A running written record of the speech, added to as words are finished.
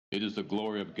It is the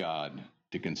glory of God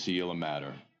to conceal a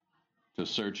matter. To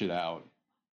search it out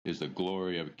is the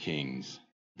glory of kings.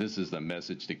 This is the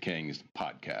Message to Kings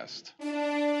podcast.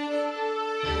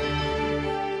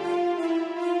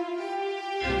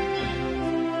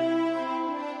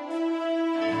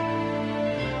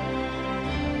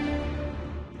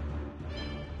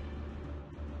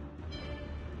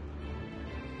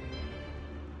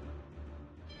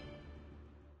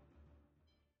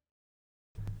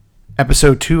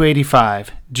 Episode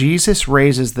 285, Jesus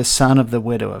raises the son of the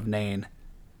widow of Nain.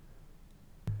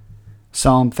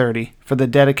 Psalm 30, for the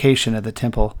dedication of the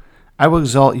temple. I will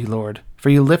exalt you, Lord,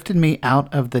 for you lifted me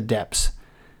out of the depths,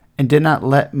 and did not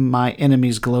let my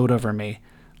enemies gloat over me.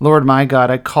 Lord my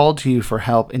God, I called to you for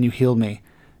help, and you healed me.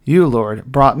 You, Lord,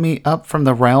 brought me up from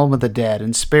the realm of the dead,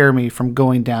 and spare me from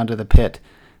going down to the pit.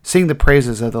 Sing the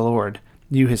praises of the Lord,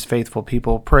 you his faithful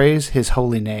people. Praise his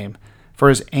holy name. For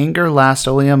his anger lasts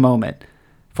only a moment,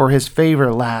 for his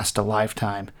favor lasts a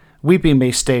lifetime. Weeping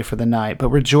may stay for the night, but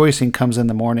rejoicing comes in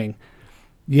the morning.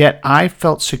 Yet I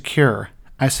felt secure.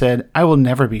 I said, I will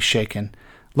never be shaken.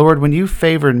 Lord, when you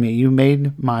favored me, you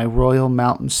made my royal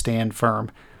mountain stand firm.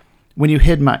 When you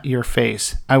hid your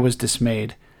face, I was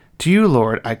dismayed. To you,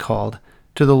 Lord, I called.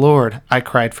 To the Lord I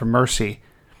cried for mercy.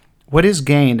 What is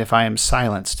gained if I am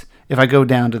silenced, if I go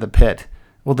down to the pit?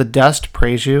 Will the dust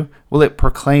praise you? Will it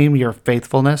proclaim your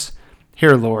faithfulness?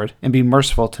 Hear, Lord, and be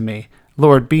merciful to me.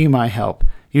 Lord, be my help.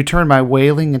 You turned my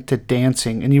wailing into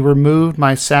dancing, and you removed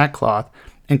my sackcloth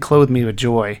and clothed me with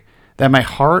joy, that my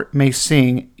heart may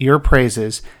sing your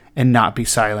praises and not be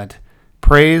silent.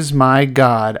 Praise my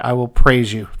God, I will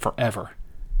praise you forever.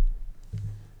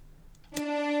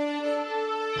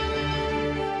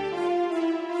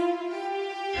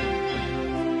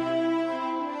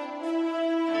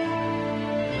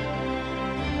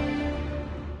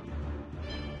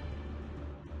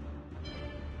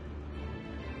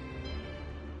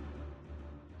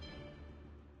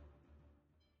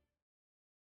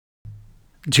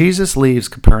 Jesus leaves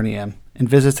Capernaum and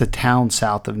visits a town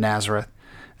south of Nazareth.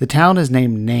 The town is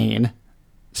named Nain.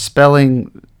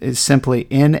 Spelling is simply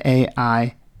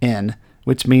Nain,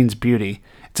 which means beauty.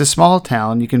 It's a small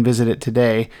town. You can visit it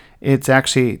today. It's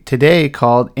actually today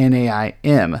called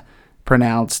Naim,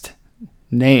 pronounced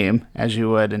name, as you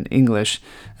would in English.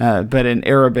 But in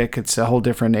Arabic, it's a whole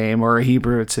different name, or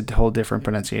Hebrew, it's a whole different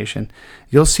pronunciation.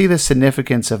 You'll see the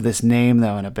significance of this name,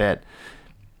 though, in a bit.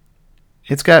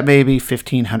 It's got maybe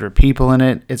 1,500 people in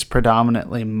it. It's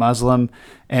predominantly Muslim,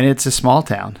 and it's a small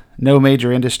town. No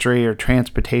major industry or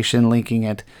transportation linking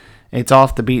it. It's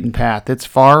off the beaten path. It's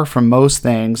far from most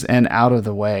things and out of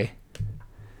the way.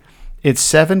 It's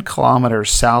 7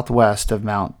 kilometers southwest of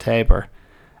Mount Tabor,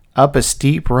 up a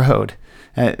steep road.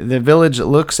 The village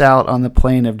looks out on the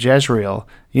plain of Jezreel,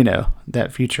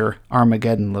 that future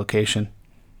Armageddon location.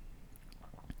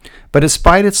 But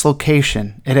despite its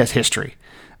location, it has history.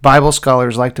 Bible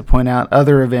scholars like to point out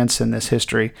other events in its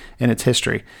history.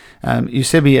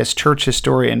 Eusebius, church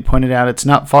historian, pointed out it's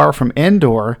not far from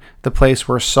Endor, the place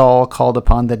where Saul called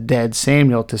upon the dead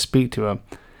Samuel to speak to him.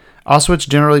 Also, it's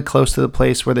generally close to the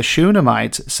place where the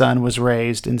Shunammite's son was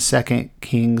raised in 2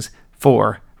 Kings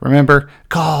 4. Remember,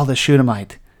 call the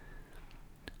Shunammite.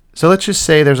 So let's just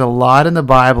say there's a lot in the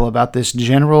Bible about this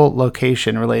general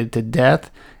location related to death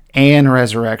and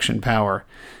resurrection power.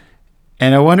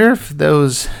 And I wonder if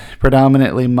those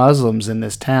predominantly Muslims in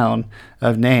this town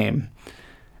of Nain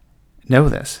know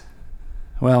this.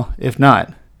 Well, if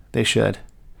not, they should.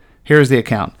 Here's the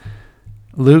account.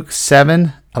 Luke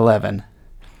 7:11.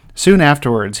 Soon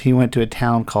afterwards, he went to a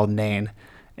town called Nain,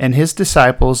 and his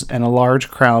disciples and a large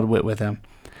crowd went with him.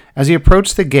 As he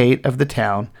approached the gate of the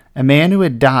town, a man who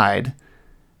had died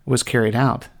was carried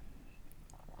out.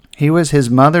 He was his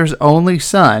mother's only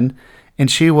son, and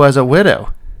she was a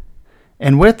widow.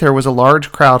 And with her was a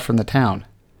large crowd from the town.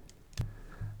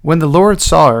 When the Lord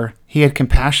saw her, he had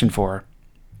compassion for her,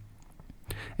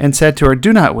 and said to her,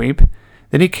 Do not weep.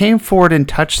 Then he came forward and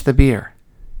touched the bier,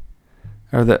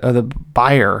 or the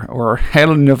bier, or I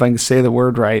don't know if I can say the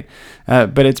word right,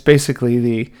 but it's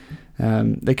basically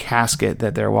the casket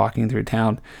that they're walking through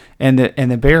town. And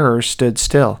the bearer stood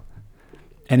still.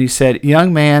 And he said,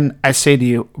 Young man, I say to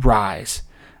you, rise.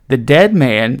 The dead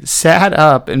man sat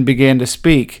up and began to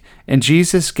speak, and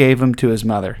Jesus gave him to his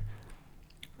mother.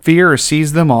 Fear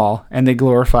seized them all, and they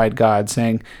glorified God,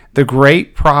 saying, The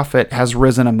great prophet has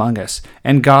risen among us,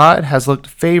 and God has looked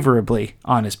favorably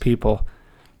on his people.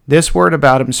 This word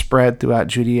about him spread throughout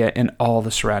Judea and all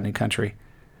the surrounding country.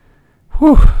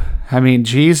 Whew.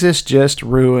 Jesus just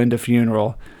ruined a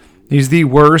funeral. He's the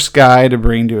worst guy to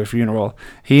bring to a funeral.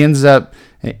 He ends up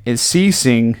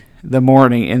ceasing the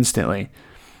mourning instantly.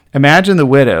 Imagine the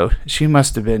widow. She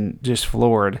must have been just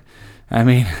floored. I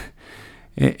mean,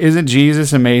 isn't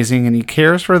Jesus amazing? And he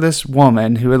cares for this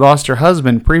woman who had lost her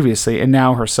husband previously and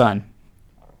now her son.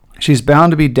 She's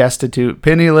bound to be destitute,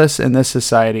 penniless in this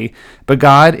society, but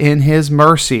God, in his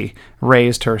mercy,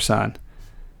 raised her son.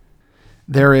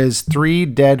 There is 3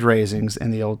 dead raisings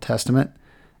in the Old Testament,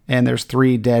 and there's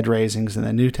 3 dead raisings in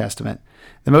the New Testament.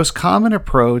 The most common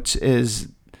approach is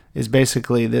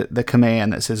basically the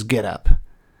command that says, get up.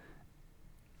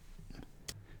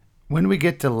 When we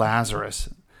get to Lazarus,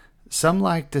 some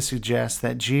like to suggest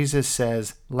that Jesus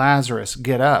says, Lazarus,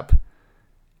 get up.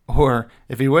 Or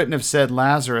if he wouldn't have said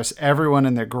Lazarus, everyone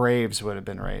in their graves would have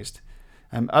been raised.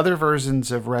 Other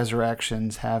versions of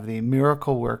resurrections have the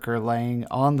miracle worker laying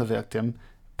on the victim,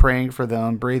 praying for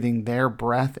them, breathing their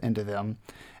breath into them.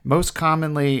 Most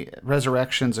commonly,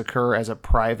 resurrections occur as a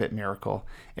private miracle,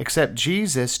 except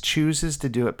Jesus chooses to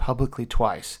do it publicly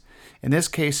twice. In this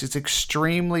case, it's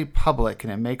extremely public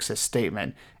and it makes a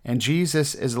statement, and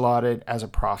Jesus is lauded as a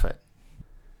prophet.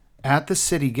 At the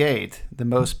city gate, the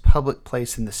most public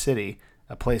place in the city,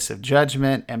 a place of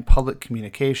judgment and public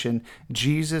communication,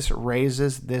 Jesus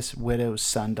raises this widow's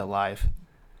son to life.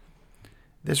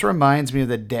 This reminds me of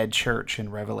the dead church in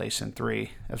Revelation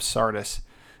 3 of Sardis.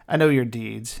 I know your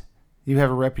deeds. You have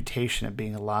a reputation of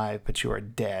being alive, but you are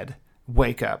dead.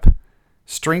 Wake up.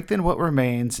 Strengthen what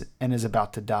remains and is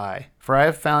about to die, for I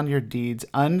have found your deeds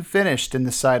unfinished in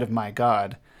the sight of my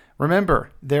God.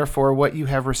 Remember, therefore, what you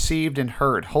have received and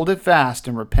heard. Hold it fast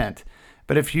and repent.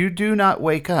 But if you do not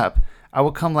wake up, I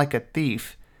will come like a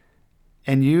thief,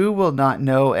 and you will not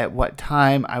know at what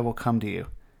time I will come to you.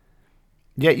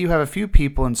 Yet you have a few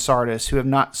people in Sardis who have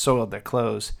not soiled their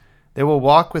clothes. They will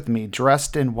walk with me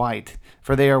dressed in white,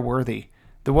 for they are worthy.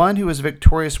 The one who is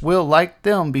victorious will, like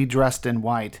them, be dressed in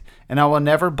white, and I will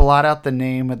never blot out the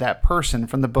name of that person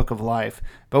from the book of life,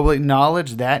 but will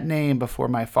acknowledge that name before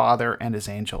my Father and his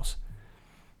angels.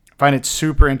 I find it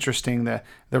super interesting, the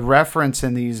reference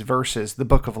in these verses, the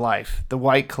book of life, the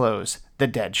white clothes, the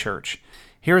dead church.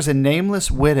 Here is a nameless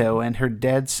widow and her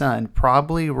dead son,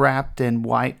 probably wrapped in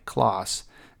white cloths,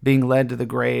 being led to the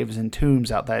graves and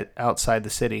tombs outside the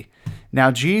city. Now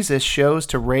Jesus chose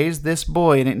to raise this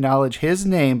boy and acknowledge his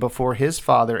name before his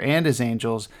Father and his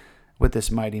angels with this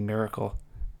mighty miracle.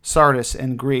 Sardis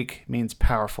in Greek means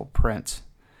powerful prince.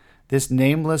 This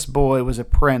nameless boy was a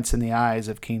prince in the eyes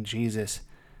of King Jesus,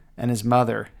 and his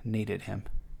mother needed him.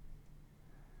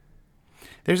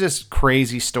 There's this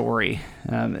crazy story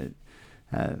of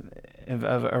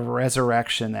a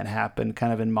resurrection that happened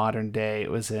kind of in modern day.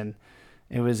 It was in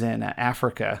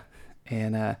Africa,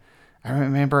 and I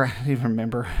don't even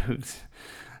remember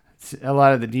a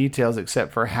lot of the details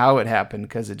except for how it happened,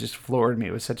 because it just floored me.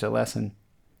 It was such a lesson.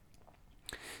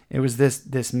 It was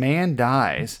this man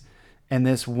dies, and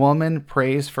this woman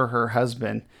prays for her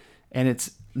husband, and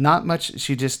it's not much.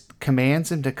 She just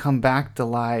commands him to come back to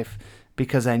life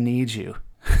because I need you.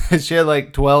 She had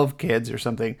like 12 kids or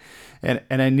something. And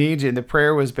I need you. And the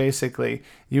prayer was basically,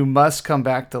 you must come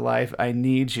back to life. I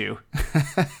need you.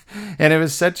 And it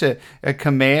was such a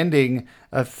commanding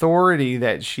authority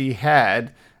that she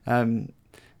had.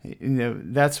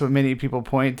 That's what many people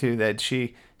point to, that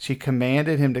she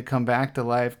commanded him to come back to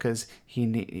life because she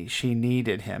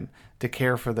needed him to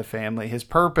care for the family. His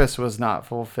purpose was not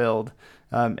fulfilled.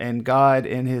 And God,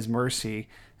 in his mercy,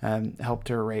 helped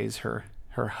her raise her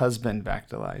husband back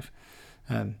to life.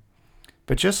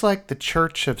 But just like the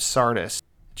church of Sardis,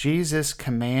 Jesus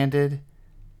commanded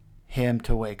him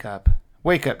to wake up.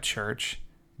 Wake up, church.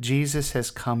 Jesus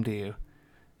has come to you.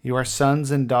 You are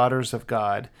sons and daughters of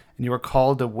God, and you are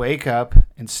called to wake up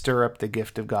and stir up the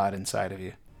gift of God inside of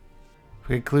you. To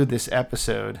conclude this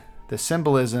episode, the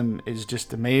symbolism is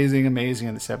just amazing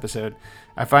in this episode.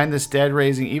 I find this dead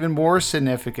raising even more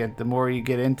significant the more you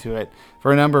get into it,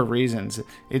 for a number of reasons.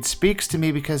 It speaks to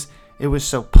me because it was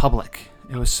so public.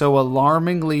 It was so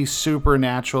alarmingly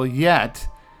supernatural, yet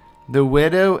the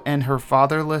widow and her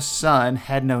fatherless son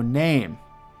had no name.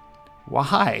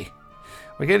 Why?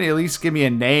 Well, can you at least give me a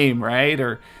name, right?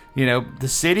 Or, the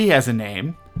city has a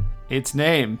name. Its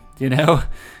name,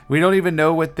 We don't even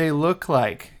know what they look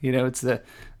like. It's the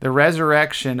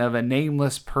resurrection of a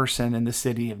nameless person in the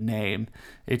city of name.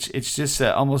 It's just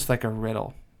almost like a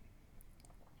riddle.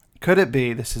 Could it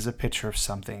be this is a picture of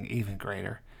something even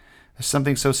greater? There's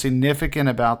something so significant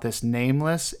about this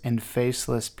nameless and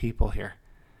faceless people here.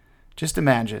 Just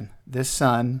imagine this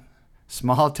son,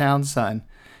 small town son,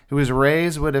 who was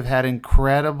raised would have had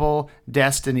incredible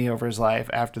destiny over his life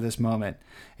after this moment.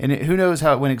 And who knows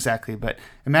how it went exactly, but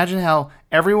imagine how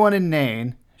everyone in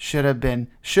Nain should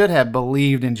have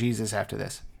believed in Jesus after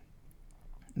this.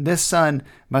 This son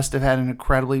must have had an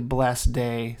incredibly blessed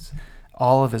day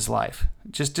all of his life.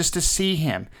 Just to see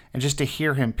him and just to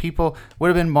hear him, people would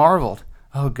have been marveled.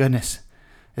 Oh, goodness.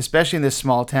 Especially in this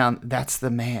small town, that's the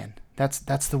man.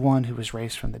 That's the one who was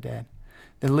raised from the dead.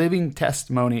 The living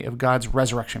testimony of God's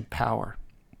resurrection power.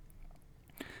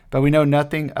 But we know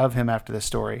nothing of him after the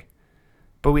story.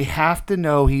 But we have to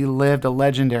know he lived a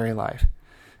legendary life,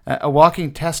 a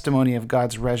walking testimony of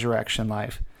God's resurrection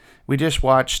life. We just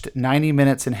watched 90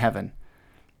 Minutes in Heaven.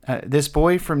 This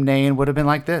boy from Nain would have been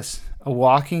like this, a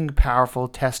walking, powerful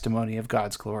testimony of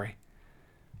God's glory.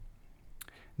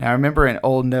 Now, I remember an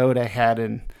old note I had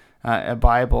in a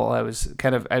Bible.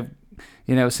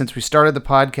 Since we started the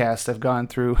podcast, I've gone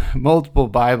through multiple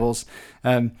Bibles,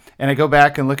 and I go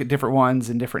back and look at different ones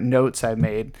and different notes I've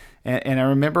made. And I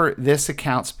remember this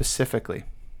account specifically.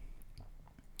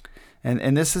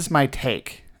 And this is my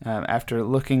take after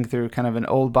looking through kind of an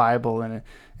old Bible, and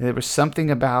there was something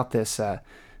about this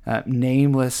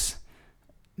nameless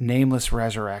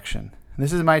resurrection.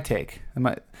 This is my take.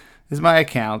 This is my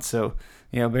account, so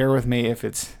bear with me if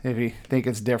you think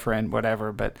it's different,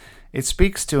 whatever. But it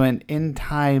speaks to an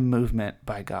end-time movement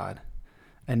by God,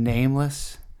 a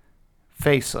nameless,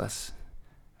 faceless,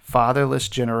 fatherless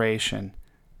generation,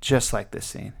 just like this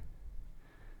scene.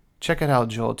 Check out how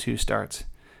Joel 2 starts.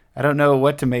 I don't know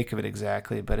what to make of it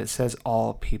exactly, but it says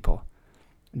all people.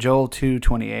 Joel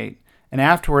 2:28. And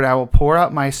afterward I will pour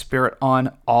out my spirit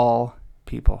on all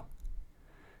people.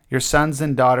 Your sons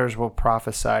and daughters will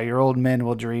prophesy. Your old men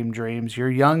will dream dreams. Your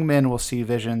young men will see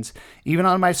visions. Even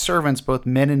on my servants, both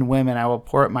men and women, I will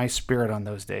pour out my spirit on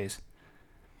those days.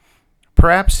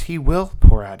 Perhaps he will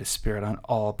pour out his spirit on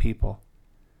all people.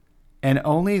 And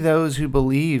only those who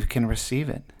believe can receive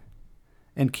it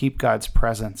and keep God's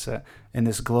presence in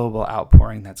this global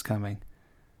outpouring that's coming.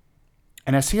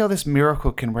 And I see how this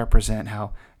miracle can represent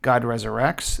how God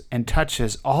resurrects and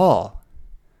touches all.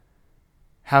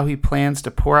 How he plans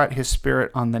to pour out his spirit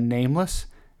on the nameless,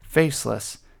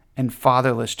 faceless, and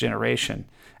fatherless generation.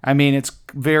 I mean, it's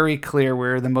very clear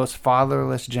we're the most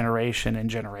fatherless generation in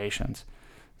generations.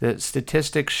 The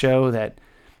statistics show that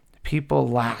people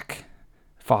lack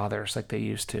fathers like they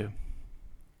used to.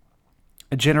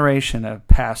 A generation of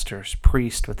pastors,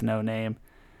 priests with no name.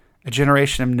 A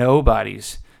generation of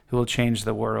nobodies who will change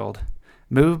the world.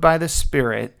 Moved by the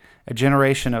Spirit, a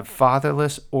generation of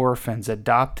fatherless orphans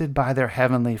adopted by their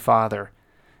heavenly Father.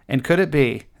 And could it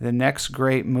be the next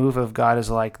great move of God is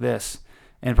like this?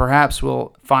 And perhaps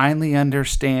we'll finally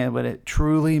understand what it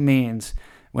truly means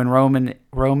when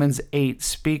Romans 8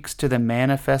 speaks to the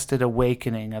manifested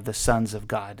awakening of the sons of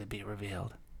God to be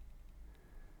revealed.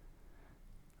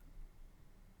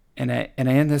 And I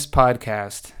end this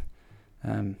podcast,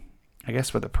 I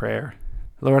guess, with a prayer.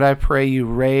 Lord, I pray you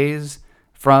raise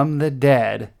from the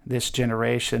dead this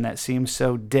generation that seems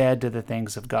so dead to the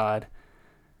things of God.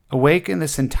 Awaken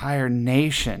this entire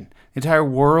nation, entire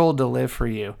world to live for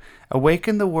you.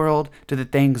 Awaken the world to the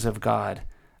things of God.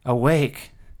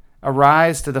 Awake,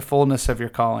 arise to the fullness of your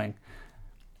calling.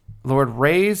 Lord,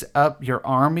 raise up your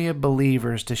army of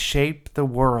believers to shape the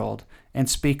world and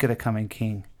speak of the coming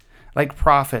King. Like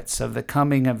prophets of the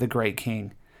coming of the great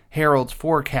King, heralds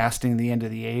forecasting the end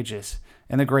of the ages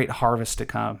and the great harvest to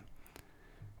come.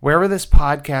 Wherever this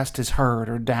podcast is heard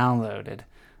or downloaded,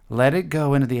 let it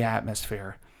go into the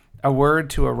atmosphere. A word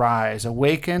to arise,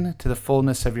 awaken to the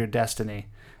fullness of your destiny.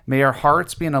 May our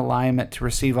hearts be in alignment to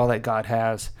receive all that God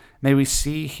has. May we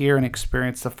see, hear, and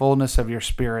experience the fullness of your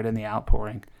Spirit in the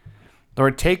outpouring.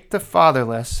 Lord, take the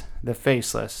fatherless, the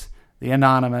faceless, the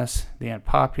anonymous, the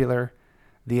unpopular,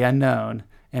 the unknown,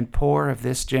 and pour of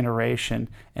this generation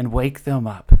and wake them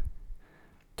up.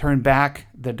 Turn back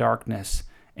the darkness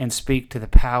and speak to the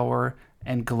power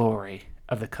and glory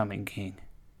of the coming King.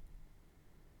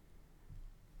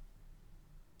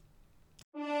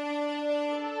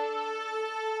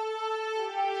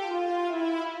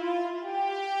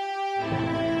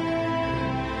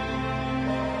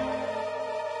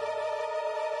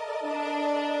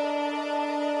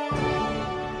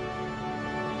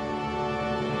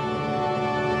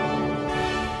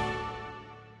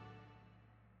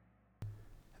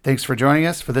 Thanks for joining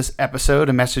us for this episode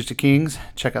of Message to Kings.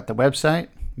 Check out the website,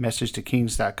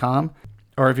 messagetokings.com,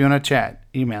 or if you want to chat,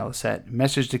 email us at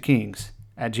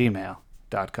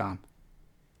messagetokings@gmail.com.